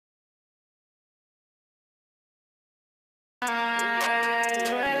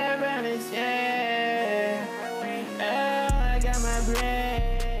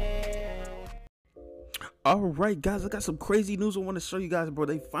Alright guys, I got some crazy news I want to show you guys, bro.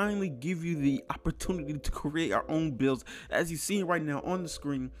 They finally give you the opportunity to create our own builds. As you see right now on the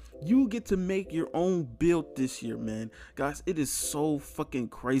screen, you get to make your own build this year, man. Guys, it is so fucking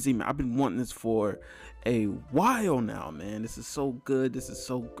crazy, man. I've been wanting this for a while now, man. This is so good. This is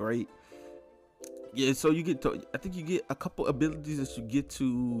so great. Yeah, so you get to, I think you get a couple abilities that you get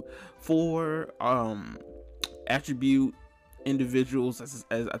to for attribute individuals, as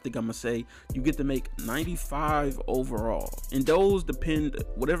I think I'm gonna say. You get to make 95 overall, and those depend,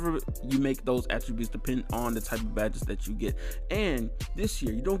 whatever you make, those attributes depend on the type of badges that you get. And this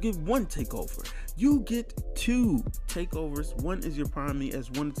year you don't get one takeover, you get two takeovers. One is your primary, as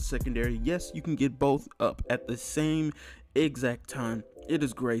one is the secondary. Yes, you can get both up at the same exact time. It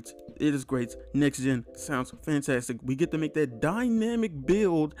is great. It is great. Next gen sounds fantastic. We get to make that dynamic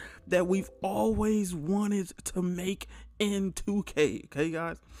build that we've always wanted to make in 2K. Okay,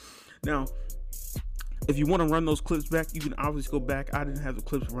 guys. Now, if you want to run those clips back, you can obviously go back. I didn't have the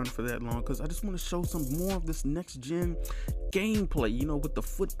clips run for that long because I just want to show some more of this next gen gameplay, you know, with the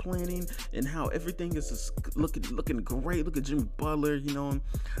foot planning and how everything is just looking great. Look at Jimmy Butler, you know,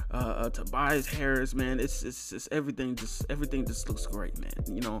 Tobias Harris, man. It's just everything just looks great, man.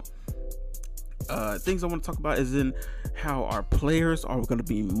 You know, things I want to talk about is in how our players are going to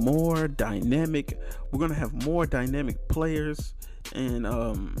be more dynamic. We're going to have more dynamic players, and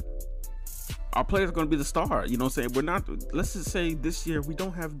our players are going to be the star. You know what I'm saying? We're not, let's just say this year we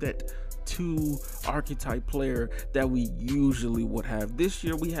don't have that 2 archetype player that we usually would have. This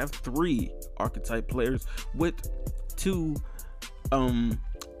year we have 3 archetype players with 2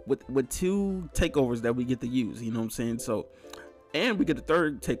 with 2 takeovers that we get to use. You know what I'm saying? So, and we get a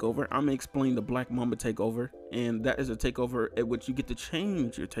 3rd takeover. I'm gonna explain the Black Mamba takeover, and that is a takeover at which you get to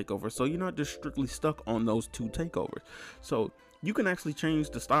change your takeover, so you're not just strictly stuck on those 2 takeovers. So you can actually change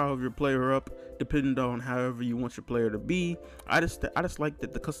the style of your player up depending on however you want your player to be. I just like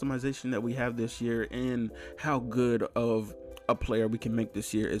that the customization that we have this year and how good of a player we can make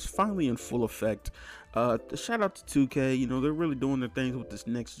this year is finally in full effect. Shout out to 2K. You know, they're really doing their things with this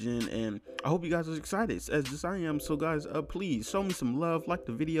next gen, and I hope you guys are excited as just I am. So guys, please show me some love, like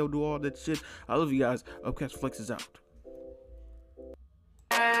the video, do all that shit. I love you guys. Upcast Flex is out.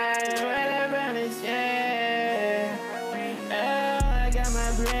 I got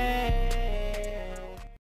my bread.